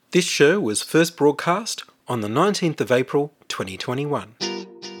This show was first broadcast on the 19th of April 2021.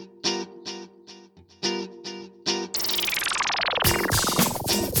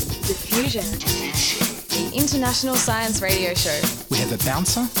 Diffusion, the international science radio show. We have a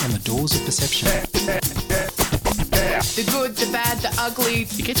bouncer on the doors of perception. The good, the bad, the ugly.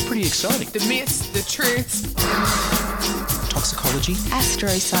 It gets pretty exciting. The myths, the truths. Toxicology.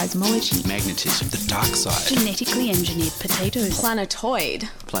 Astroseismology. Magnetism. The dark side. Genetically engineered potatoes. Planetoid.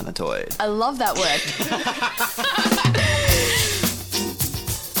 Planetoid. I love that word.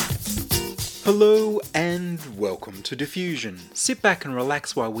 Hello and welcome to Diffusion. Sit back and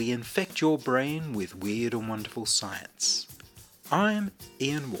relax while we infect your brain with weird and wonderful science. I'm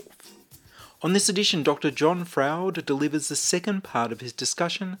Ian Wolfe. On this edition, Dr. John Froude delivers the second part of his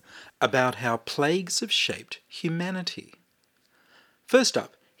discussion about how plagues have shaped humanity. First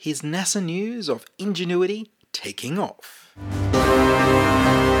up, here's NASA news of Ingenuity taking off.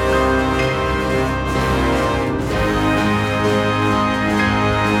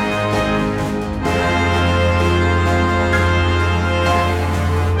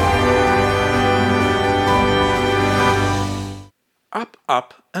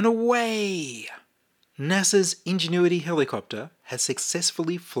 Up and away! NASA's Ingenuity helicopter has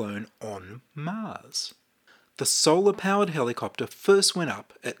successfully flown on Mars. The solar-powered helicopter first went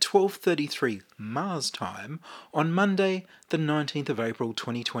up at 12:33 Mars time on Monday, the 19th of April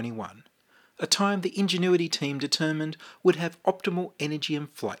 2021, a time the Ingenuity team determined would have optimal energy and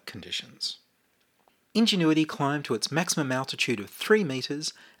flight conditions. Ingenuity climbed to its maximum altitude of 3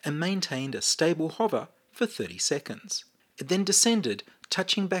 meters and maintained a stable hover for 30 seconds. It then descended,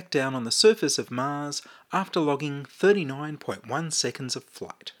 touching back down on the surface of Mars after logging 39.1 seconds of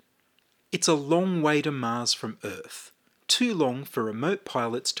flight. It's a long way to Mars from Earth, too long for remote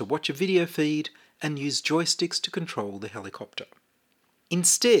pilots to watch a video feed and use joysticks to control the helicopter.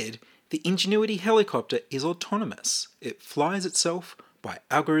 Instead, the Ingenuity helicopter is autonomous. It flies itself by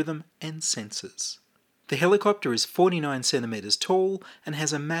algorithm and sensors. The helicopter is 49 centimeters tall and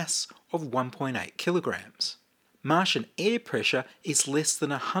has a mass of 1.8 kilograms. Martian air pressure is less than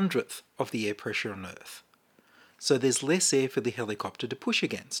 1/100th of the air pressure on Earth, so there's less air for the helicopter to push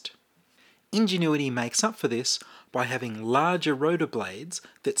against. Ingenuity makes up for this by having larger rotor blades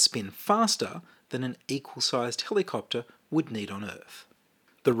that spin faster than an equal-sized helicopter would need on Earth.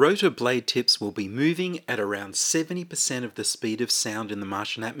 The rotor blade tips will be moving at around 70% of the speed of sound in the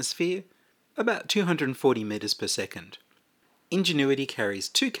Martian atmosphere, about 240 meters per second. Ingenuity carries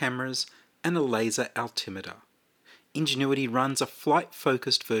 2 cameras and a laser altimeter. Ingenuity runs a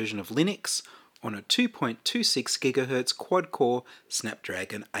flight-focused version of Linux on a 2.26 GHz quad-core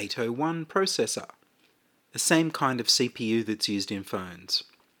Snapdragon 801 processor, the same kind of CPU that's used in phones.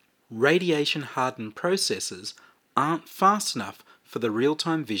 Radiation-hardened processors aren't fast enough for the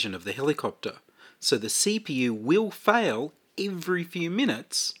real-time vision of the helicopter, so the CPU will fail every few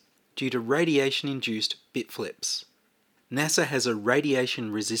minutes due to radiation-induced bit flips. NASA has a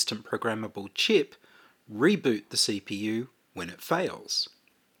radiation-resistant programmable chip reboot the CPU when it fails.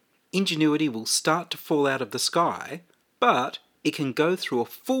 Ingenuity will start to fall out of the sky, but it can go through a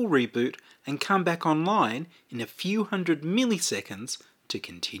full reboot and come back online in a few hundred milliseconds to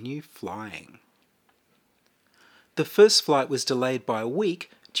continue flying. The first flight was delayed by a week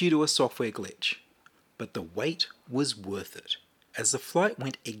due to a software glitch, but the wait was worth it, as the flight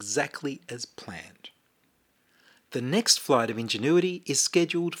went exactly as planned. The next flight of Ingenuity is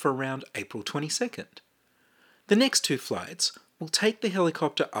scheduled for around April 22nd. The next 2 flights will take the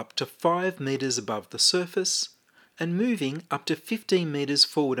helicopter up to 5 meters above the surface and moving up to 15 meters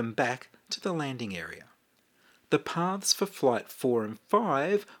forward and back to the landing area. The paths for Flight 4 and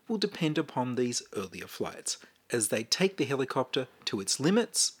 5 will depend upon these earlier flights as they take the helicopter to its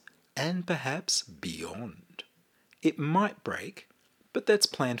limits and perhaps beyond. It might break, but that's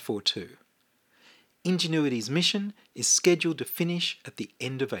planned for too. Ingenuity's mission is scheduled to finish at the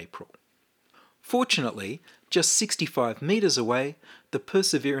end of April. Fortunately, just 65 meters away, the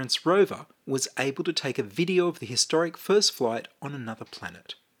Perseverance rover was able to take a video of the historic first flight on another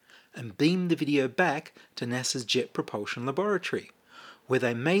planet and beam the video back to NASA's Jet Propulsion Laboratory, where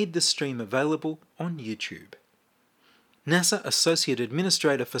they made the stream available on YouTube. NASA Associate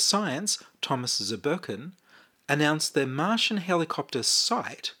Administrator for Science, Thomas Zurbuchen, announced their Martian helicopter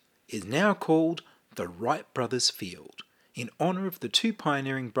site is now called the Wright Brothers Field, in honour of the 2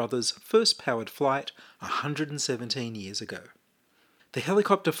 pioneering brothers' first powered flight 117 years ago. The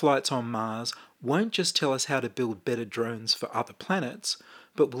helicopter flights on Mars won't just tell us how to build better drones for other planets,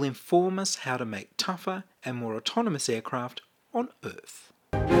 but will inform us how to make tougher and more autonomous aircraft on Earth.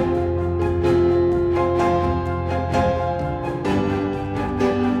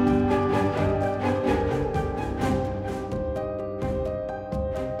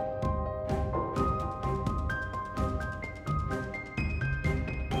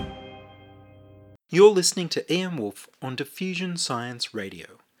 You're listening to Ian Wolfe on Diffusion Science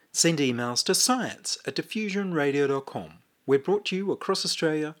Radio. Send emails to science@diffusionradio.com. We're brought to you across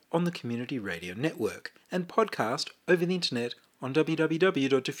Australia on the Community Radio Network and podcast over the internet on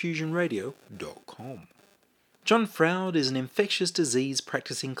www.diffusionradio.com. John Froud is an infectious disease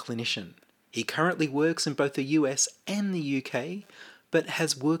practicing clinician. He currently works in both the US and the UK, but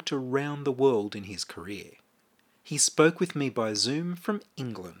has worked around the world in his career. He spoke with me by Zoom from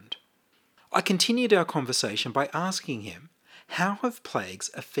England. I continued our conversation by asking him, how have plagues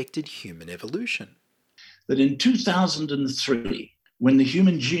affected human evolution? That in 2003, when the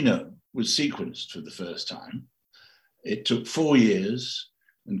human genome was sequenced for the first time, it took 4 years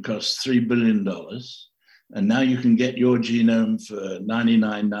and cost $3 billion. And now you can get your genome for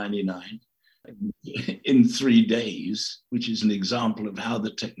 $99.99 in 3 days, which is an example of how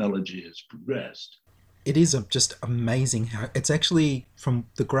the technology has progressed. It is just amazing how it's actually, from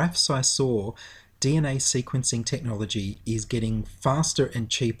the graphs I saw, DNA sequencing technology is getting faster and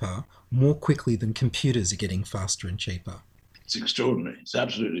cheaper more quickly than computers are getting faster and cheaper. It's extraordinary. It's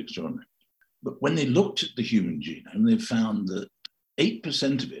absolutely extraordinary. But when they looked at the human genome, they found that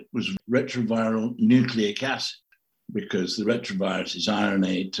 8% of it was retroviral nucleic acid, because the retrovirus's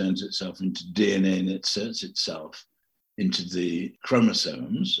RNA turns itself into DNA and it inserts itself into the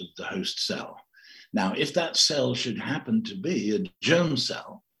chromosomes of the host cell. Now, if that cell should happen to be a germ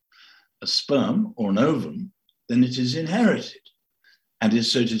cell, a sperm or an ovum, then it is inherited. And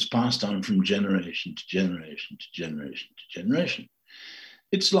so it is passed on from generation to generation to generation to generation.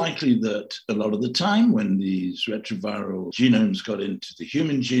 It's likely that a lot of the time when these retroviral genomes got into the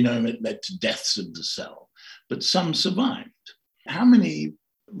human genome, it led to deaths of the cell, but some survived. How many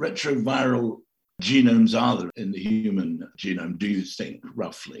retroviral genomes are there in the human genome, do you think,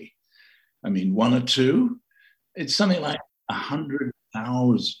 roughly? I mean, 1 or 2? It's something like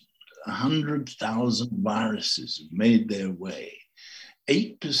 100,000 viruses have made their way.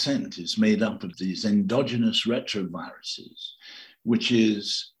 8% is made up of these endogenous retroviruses, which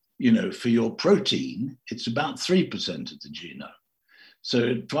is, for your protein, it's about 3% of the genome.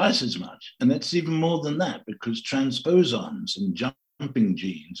 So twice as much. And that's even more than that, because transposons and jumping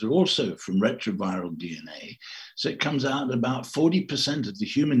genes are also from retroviral DNA. So it comes out about 40% of the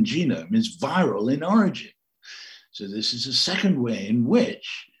human genome is viral in origin. So this is a second way in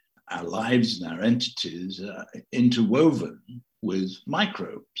which our lives and our entities are interwoven with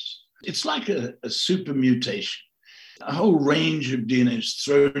microbes. It's like a super mutation. A whole range of DNA is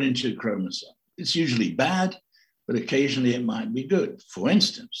thrown into a chromosome. It's usually bad, but occasionally it might be good. For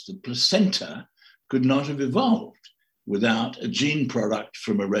instance, the placenta could not have evolved without a gene product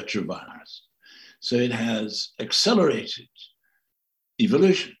from a retrovirus. So it has accelerated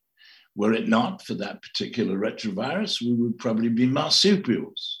evolution. Were it not for that particular retrovirus, we would probably be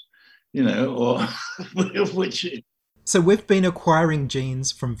marsupials, or which. So we've been acquiring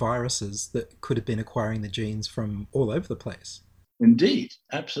genes from viruses that could have been acquiring the genes from all over the place. Indeed,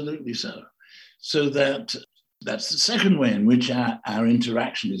 absolutely so. So that's the second way in which our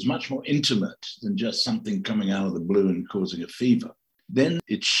interaction is much more intimate than just something coming out of the blue and causing a fever. Then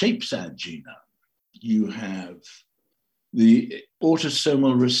it shapes our genome. You have the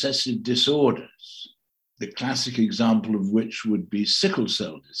autosomal recessive disorders, the classic example of which would be sickle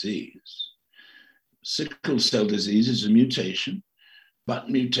cell disease. Sickle cell disease is a mutation,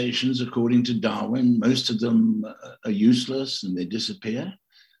 but mutations, according to Darwin, most of them are useless and they disappear.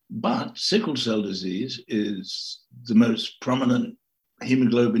 But sickle cell disease is the most prominent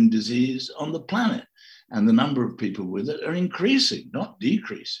hemoglobin disease on the planet, and the number of people with it are increasing, not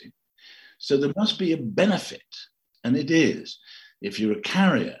decreasing. So there must be a benefit, and it is. If you're a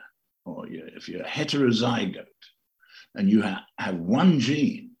carrier or if you're a heterozygote and you have one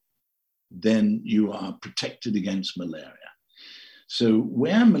gene, then you are protected against malaria. So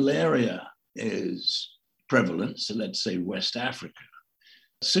where malaria is prevalent, so let's say West Africa,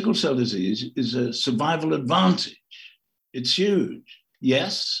 sickle cell disease is a survival advantage. It's huge.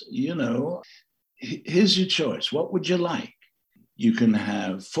 Yes, here's your choice. What would you like? You can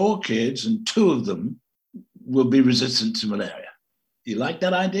have 4 kids and 2 of them will be resistant to malaria. You like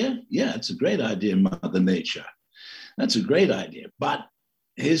that idea? Yeah, it's a great idea, Mother Nature. That's a great idea. But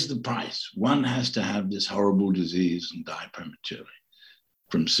here's the price. One has to have this horrible disease and die prematurely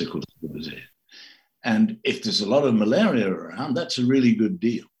from sickle cell disease. And if there's a lot of malaria around, that's a really good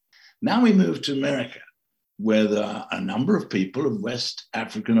deal. Now we move to America, where there are a number of people of West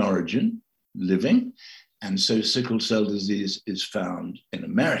African origin living. And so sickle cell disease is found in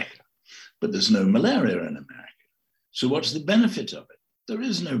America, but there's no malaria in America. So what's the benefit of it? There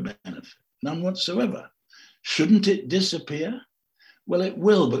is no benefit, none whatsoever. Shouldn't it disappear? Well, it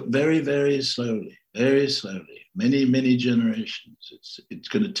will, but very, very slowly. very slowly, many, many generations. It's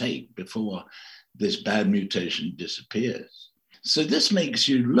going to take before this bad mutation disappears. So this makes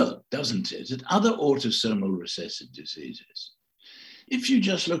you look, doesn't it, at other autosomal recessive diseases. If you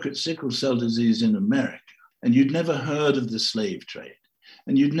just look at sickle cell disease in America, and you'd never heard of the slave trade,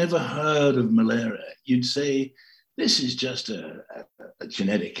 and you'd never heard of malaria, you'd say, this is just a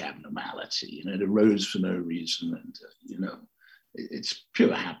genetic abnormality. It arose for no reason, and it's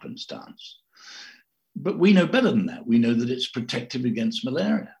pure happenstance. But we know better than that. We know that it's protective against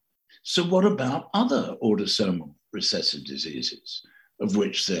malaria. So what about other autosomal recessive diseases, of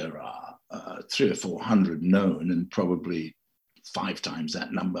which there are 300 or 400 known and probably 5 times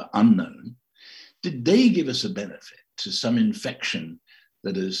that number unknown? Did they give us a benefit to some infection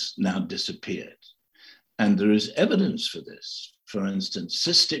that has now disappeared? And there is evidence for this. For instance,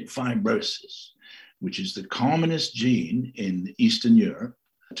 cystic fibrosis, which is the commonest gene in Eastern Europe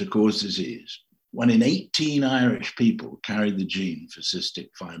to cause disease. 1 in 18 Irish people carry the gene for cystic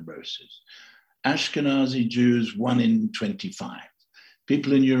fibrosis. Ashkenazi Jews, 1 in 25.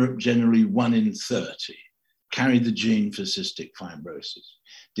 People in Europe, generally 1 in 30, carry the gene for cystic fibrosis.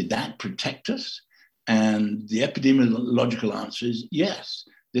 Did that protect us? And the epidemiological answer is yes.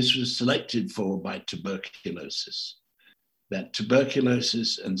 This was selected for by tuberculosis. That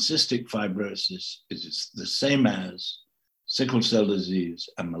tuberculosis and cystic fibrosis is the same as sickle cell disease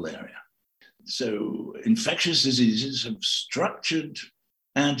and malaria. So infectious diseases have structured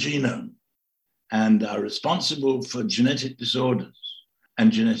our genome and are responsible for genetic disorders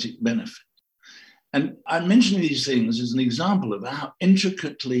and genetic benefit. And I'm mentioning these things as an example of how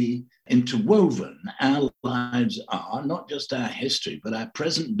intricately interwoven our lives are, not just our history, but our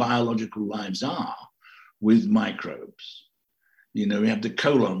present biological lives are with microbes. We have the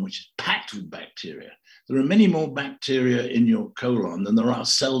colon, which is packed with bacteria. There are many more bacteria in your colon than there are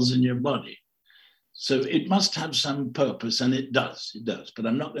cells in your body. So it must have some purpose, and it does. But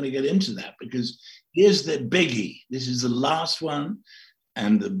I'm not going to get into that because here's the biggie. This is the last one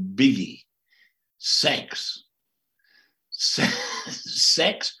and the biggie. Sex.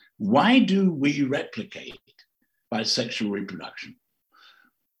 Sex. Why do we replicate? By sexual reproduction.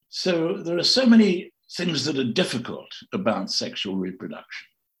 So there are so many things that are difficult about sexual reproduction.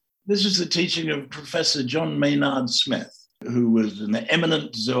 This is the teaching of Professor John Maynard Smith, who was an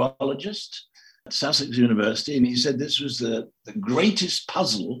eminent zoologist at Sussex University, and he said this was the greatest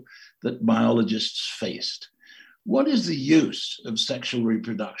puzzle that biologists faced. What is the use of sexual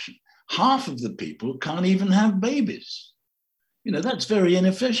reproduction? Half of the people can't even have babies. That's very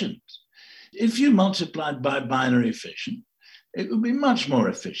inefficient. If you multiplied by binary fission, it would be much more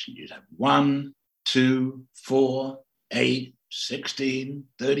efficient. You'd have 1, 2, 4, 8, 16,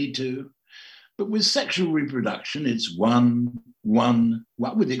 32. But with sexual reproduction, it's 1,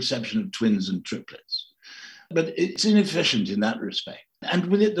 with the exception of twins and triplets. But it's inefficient in that respect. And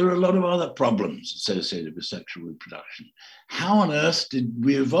with it, there are a lot of other problems associated with sexual reproduction. How on earth did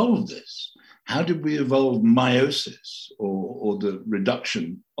we evolve this? How did we evolve meiosis, or the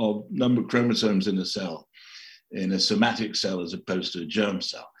reduction of number of chromosomes in a cell, in a somatic cell as opposed to a germ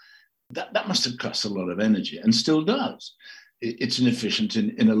cell? That must have cost a lot of energy, and still does. It's inefficient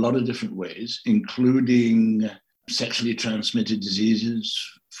in a lot of different ways, including sexually transmitted diseases,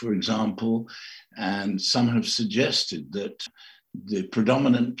 for example. And some have suggested that the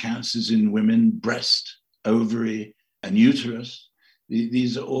predominant cancers in women, breast, ovary, and uterus,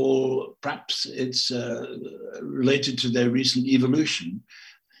 these are all, perhaps it's related to their recent evolution.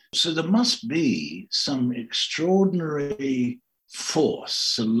 So there must be some extraordinary force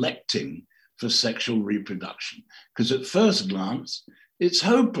selecting for sexual reproduction. Because at first glance, it's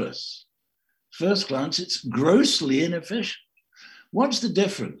hopeless. First glance, it's grossly inefficient. What's the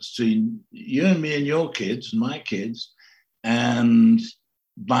difference between you and me and your kids and my kids and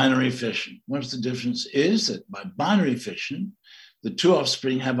binary fission? What's the difference is that by binary fission, the 2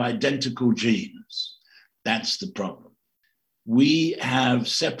 offspring have identical genes. That's the problem. We have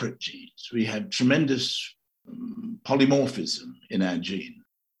separate genes. We have tremendous polymorphism in our gene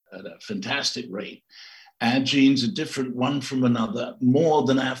at a fantastic rate. Our genes are different one from another more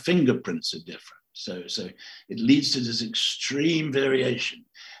than our fingerprints are different. So it leads to this extreme variation.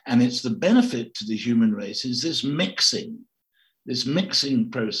 And it's the benefit to the human race is this mixing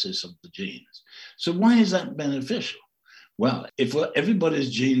process of the genes. So why is that beneficial? Well, if everybody's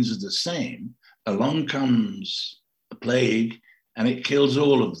genes are the same, along comes a plague and it kills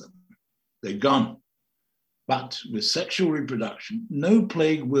all of them. They're gone. But with sexual reproduction, no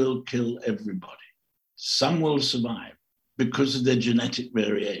plague will kill everybody. Some will survive because of their genetic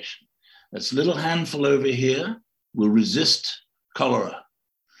variation. This little handful over here will resist cholera.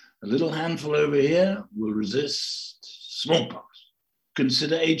 A little handful over here will resist smallpox.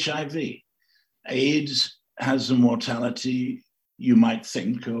 Consider HIV. AIDS has a mortality you might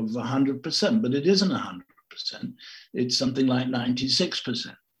think of 100%, but it isn't 100%. It's something like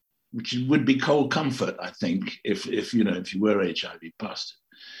 96%, which would be cold comfort, I think, if you were HIV positive.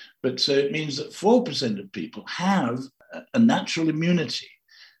 But so it means that 4% of people have a natural immunity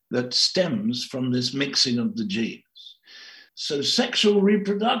that stems from this mixing of the genes. So sexual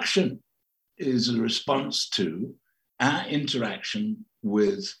reproduction is a response to our interaction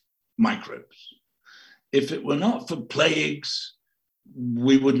with microbes. If it were not for plagues,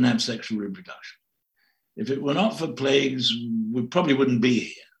 we wouldn't have sexual reproduction. If it were not for plagues, we probably wouldn't be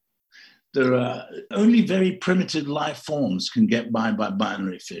here. There are only very primitive life forms can get by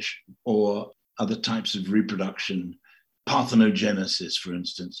binary fission or other types of reproduction, parthenogenesis, for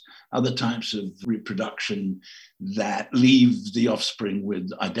instance, other types of reproduction that leave the offspring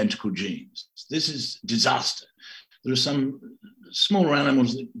with identical genes. This is disaster. There are some smaller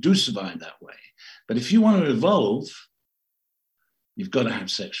animals that do survive that way. But if you want to evolve, you've got to have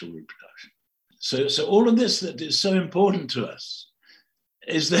sexual reproduction. So all of this that is so important to us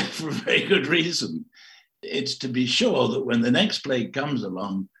is there for a very good reason. It's to be sure that when the next plague comes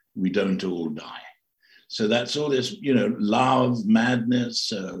along, we don't all die. So that's all this, love, madness,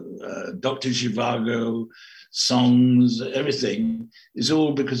 Dr. Zhivago, songs, everything is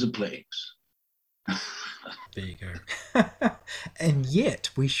all because of plagues. There you go. And yet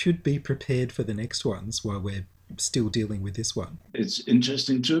we should be prepared for the next ones while we're still dealing with this one. It's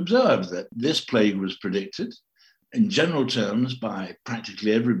interesting to observe that this plague was predicted in general terms by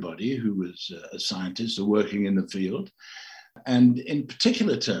practically everybody who was a scientist or working in the field, and in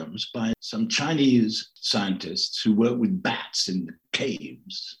particular terms by some Chinese scientists who work with bats in the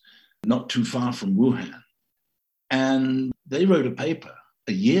caves not too far from Wuhan. And they wrote a paper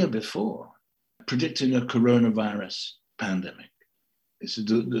a year before predicting a coronavirus pandemic. They said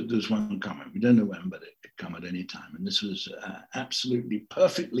there's one coming. We don't know when, but it could come at any time. And this was absolutely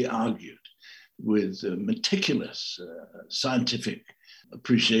perfectly argued with meticulous scientific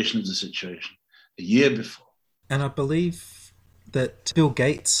appreciation of the situation a year before. And I believe that Bill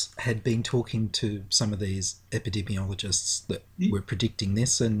Gates had been talking to some of these epidemiologists that were predicting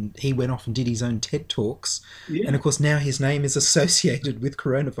this, and he went off and did his own TED Talks. Yeah. And of course, now his name is associated with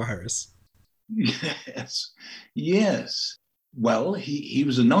coronavirus. Yes. Well, he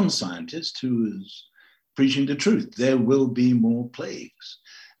was a non-scientist who was preaching the truth. There will be more plagues.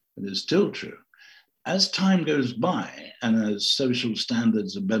 It is still true. As time goes by and as social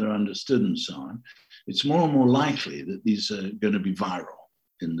standards are better understood and so on, it's more and more likely that these are going to be viral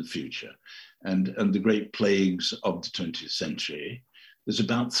in the future. And the great plagues of the 20th century, there's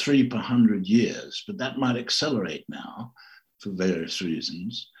about 3 per 100 years, but that might accelerate now for various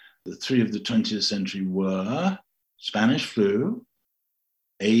reasons. The 3 of the 20th century were Spanish flu,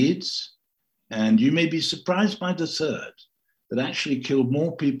 AIDS, and you may be surprised by the third, that actually killed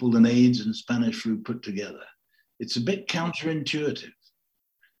more people than AIDS and Spanish flu put together. It's a bit counterintuitive.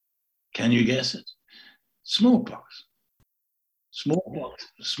 Can you guess it? Smallpox.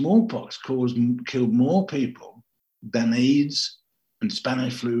 Smallpox killed more people than AIDS and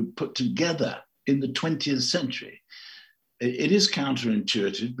Spanish flu put together in the 20th century. It is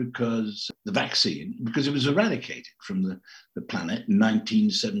counterintuitive because the vaccine, because it was eradicated from the planet in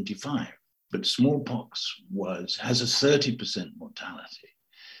 1975. But smallpox has a 30% mortality.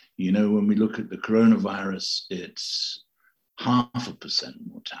 When we look at the coronavirus, it's 0.5%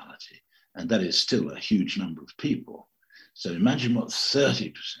 mortality. And that is still a huge number of people. So imagine what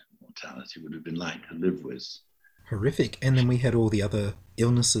 30% mortality would have been like to live with. Horrific. And then we had all the other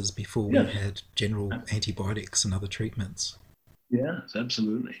illnesses before we had general antibiotics and other treatments. Yes,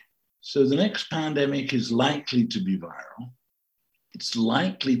 absolutely. So the next pandemic is likely to be viral. It's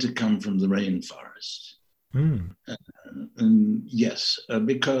likely to come from the rainforest.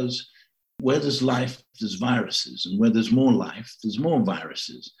 Because where there's life, there's viruses. And where there's more life, there's more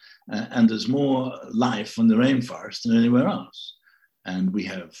viruses. And there's more life in the rainforest than anywhere else. And we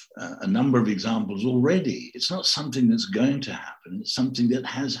have a number of examples already. It's not something that's going to happen. It's something that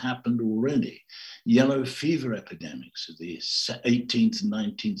has happened already. Yellow fever epidemics of the 18th and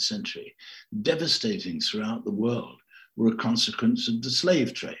 19th century, devastating throughout the world, were a consequence of the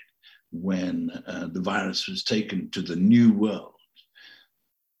slave trade when the virus was taken to the New World,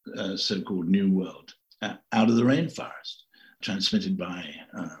 so-called New World, out of the rainforest, transmitted by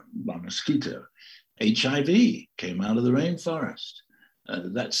mosquito. HIV came out of the rainforest.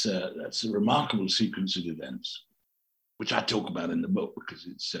 That's a remarkable sequence of events, which I talk about in the book because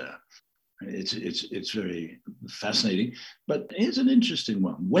it's It's very fascinating. But here's an interesting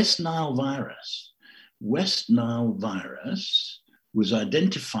one: West Nile virus. West Nile virus was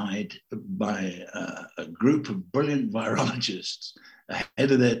identified by a group of brilliant virologists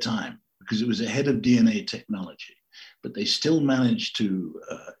ahead of their time because it was ahead of DNA technology. But they still managed to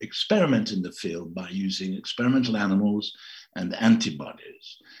experiment in the field by using experimental animals and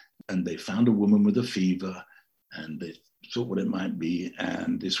antibodies. And they found a woman with a fever, and they thought what it might be.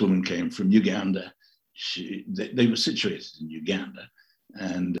 And this woman came from Uganda. They were situated in Uganda,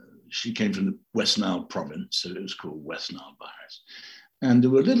 and she came from the West Nile province, so it was called West Nile virus. And there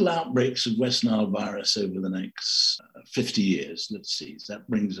were little outbreaks of West Nile virus over the next 50 years. Let's see, so that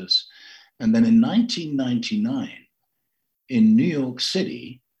brings us. And then in 1999, in New York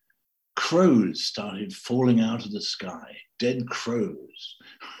City, crows started falling out of the sky, dead crows,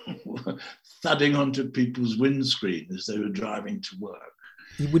 thudding onto people's windscreen as they were driving to work.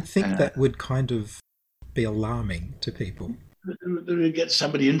 You would think that would kind of be alarming to people. That would get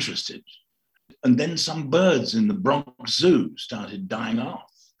somebody interested. And then some birds in the Bronx Zoo started dying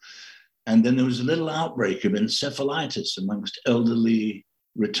off. And then there was a little outbreak of encephalitis amongst elderly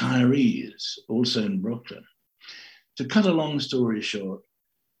retirees, also in Brooklyn. To cut a long story short,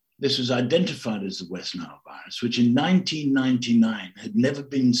 this was identified as the West Nile virus, which in 1999 had never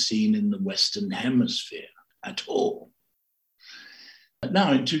been seen in the Western Hemisphere at all. But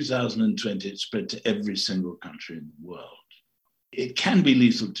now in 2020, it spread to every single country in the world. It can be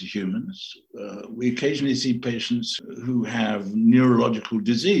lethal to humans. We occasionally see patients who have neurological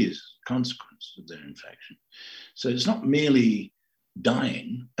disease as a consequence of their infection. So it's not merely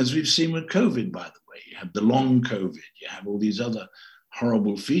dying, as we've seen with COVID, by the way. You have the long COVID, you have all these other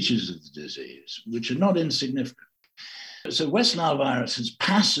horrible features of the disease, which are not insignificant. So West Nile virus is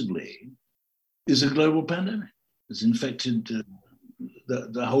a global pandemic. It's infected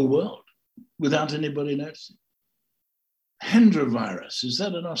the whole world without anybody noticing. Hendra virus, is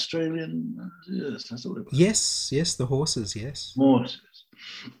that an Australian? Yes, I thought it was. Yes, the horses, yes. Horses.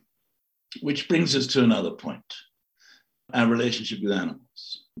 Which brings us to another point. Our relationship with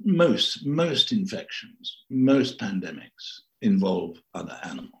animals. Most infections, most pandemics involve other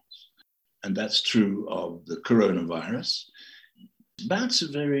animals. And that's true of the coronavirus. Bats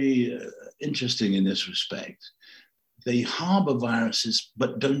are very interesting in this respect. They harbor viruses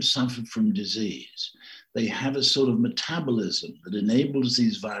but don't suffer from disease. They have a sort of metabolism that enables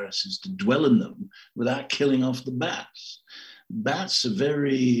these viruses to dwell in them without killing off the bats. Bats are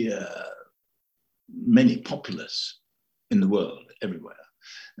very many populous in the world, everywhere.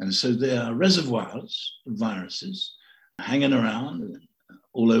 And so there are reservoirs of viruses hanging around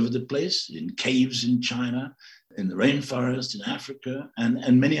all over the place, in caves in China, in the rainforest in Africa,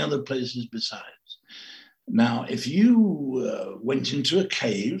 and many other places besides. Now, if you went into a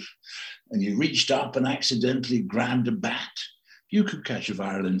cave and you reached up and accidentally grabbed a bat, you could catch a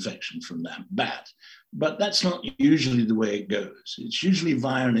viral infection from that bat. But that's not usually the way it goes. It's usually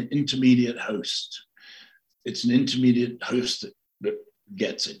via an intermediate host. It's an intermediate host that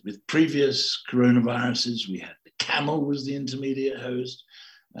gets it. With previous coronaviruses, we had the camel was the intermediate host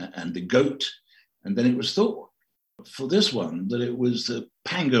and the goat. And then it was thought for this one that it was the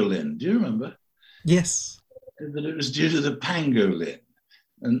pangolin. Do you remember? Yes. That it was due to the pangolin.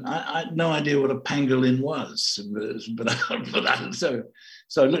 And I had no idea what a pangolin was,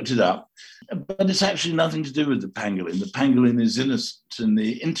 so I looked it up. But it's actually nothing to do with the pangolin. The pangolin is innocent, and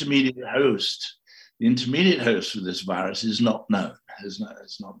the intermediate host for this virus is not known.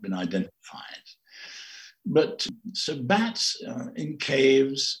 It's not been identified. But so bats in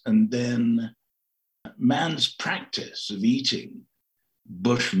caves, and then man's practice of eating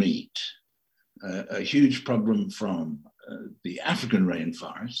bush meat, a huge problem from the African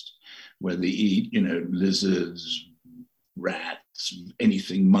rainforest, where they eat, lizards, rats,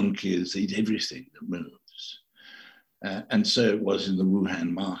 anything, monkeys, they eat everything that moves. And so it was in the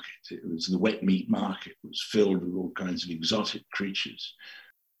Wuhan market. It was the wet meat market. It was filled with all kinds of exotic creatures,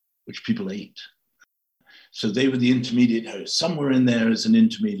 which people ate. So they were the intermediate host. Somewhere in there is an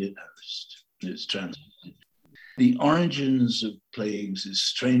intermediate host. It's transmitted. The origins of plagues is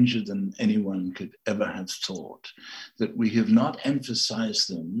stranger than anyone could ever have thought, that we have not emphasized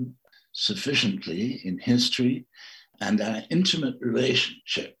them sufficiently in history, and our intimate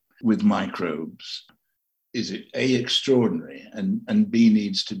relationship with microbes is A, extraordinary, and B,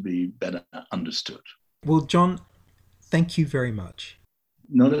 needs to be better understood. Well, John, thank you very much.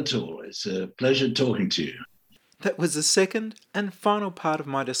 Not at all. It's a pleasure talking to you. That was the second and final part of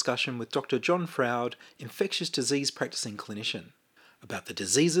my discussion with Dr. John Froude, infectious disease practicing clinician, about the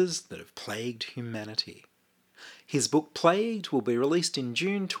diseases that have plagued humanity. His book Plagued will be released in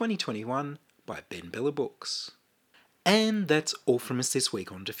June 2021 by Ben Bella Books. And that's all from us this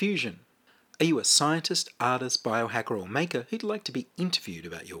week on Diffusion. Are you a scientist, artist, biohacker or maker who'd like to be interviewed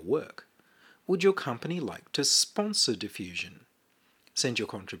about your work? Would your company like to sponsor Diffusion? Send your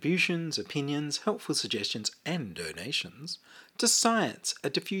contributions, opinions, helpful suggestions and donations to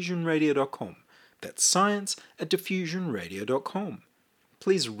science@diffusionradio.com. That's science@diffusionradio.com.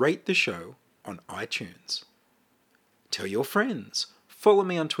 Please rate the show on iTunes. Tell your friends. Follow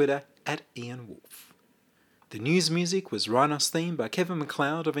me on Twitter @IanWolf. The news music was Rhinos theme by Kevin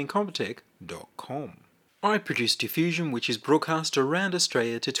MacLeod of Incompetech.com. I produce Diffusion, which is broadcast around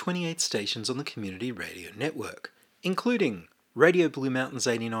Australia to 28 stations on the Community Radio Network, including Radio Blue Mountains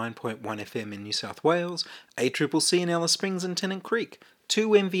 89.1 FM in New South Wales, ACCC in Alice Springs and Tennant Creek,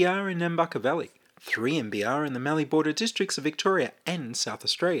 2 MVR in Nambucca Valley, 3 MBR in the Mallee Border districts of Victoria and South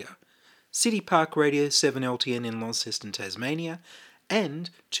Australia, City Park Radio 7 LTN in Launceston, Tasmania,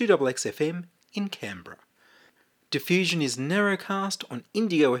 and 2XXFM in Canberra. Diffusion is narrowcast on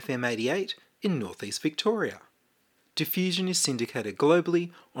Indigo FM 88 in northeast Victoria. Diffusion is syndicated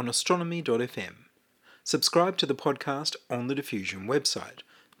globally on astronomy.fm. Subscribe to the podcast on the Diffusion website,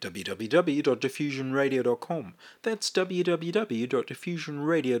 www.diffusionradio.com. That's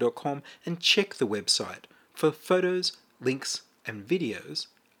www.diffusionradio.com, and check the website for photos, links, and videos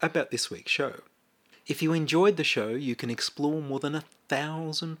about this week's show. If you enjoyed the show, you can explore more than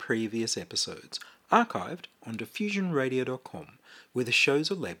 1,000 previous episodes, archived on diffusionradio.com, where the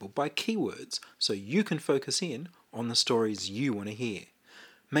shows are labelled by keywords so you can focus in on the stories you want to hear.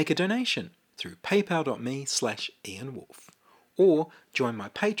 Make a donation through paypal.me/IanWolf, or join my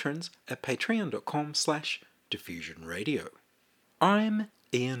patrons at patreon.com/diffusionradio. I'm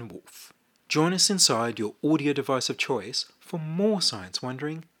Ian Wolf. Join us inside your audio device of choice for more science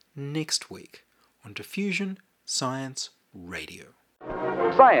wondering next week on Diffusion Science Radio.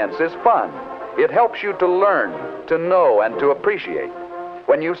 Science is fun. It helps you to learn, to know, and to appreciate.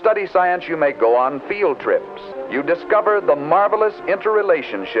 When you study science, you may go on field trips. You discover the marvelous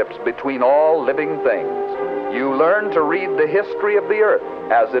interrelationships between all living things. You learn to read the history of the Earth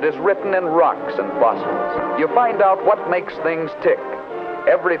as it is written in rocks and fossils. You find out what makes things tick,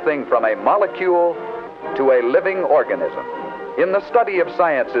 everything from a molecule to a living organism. In the study of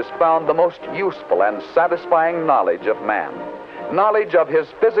science is found the most useful and satisfying knowledge of man. Knowledge of his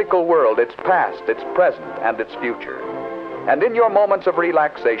physical world, its past, its present, and its future. And in your moments of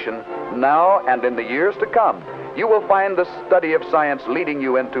relaxation, now and in the years to come, you will find the study of science leading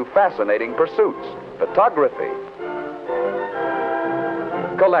you into fascinating pursuits: photography,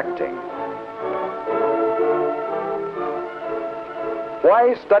 collecting.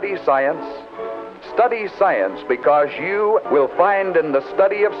 Why study science? Study science because you will find in the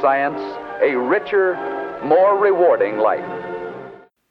study of science a richer, more rewarding life.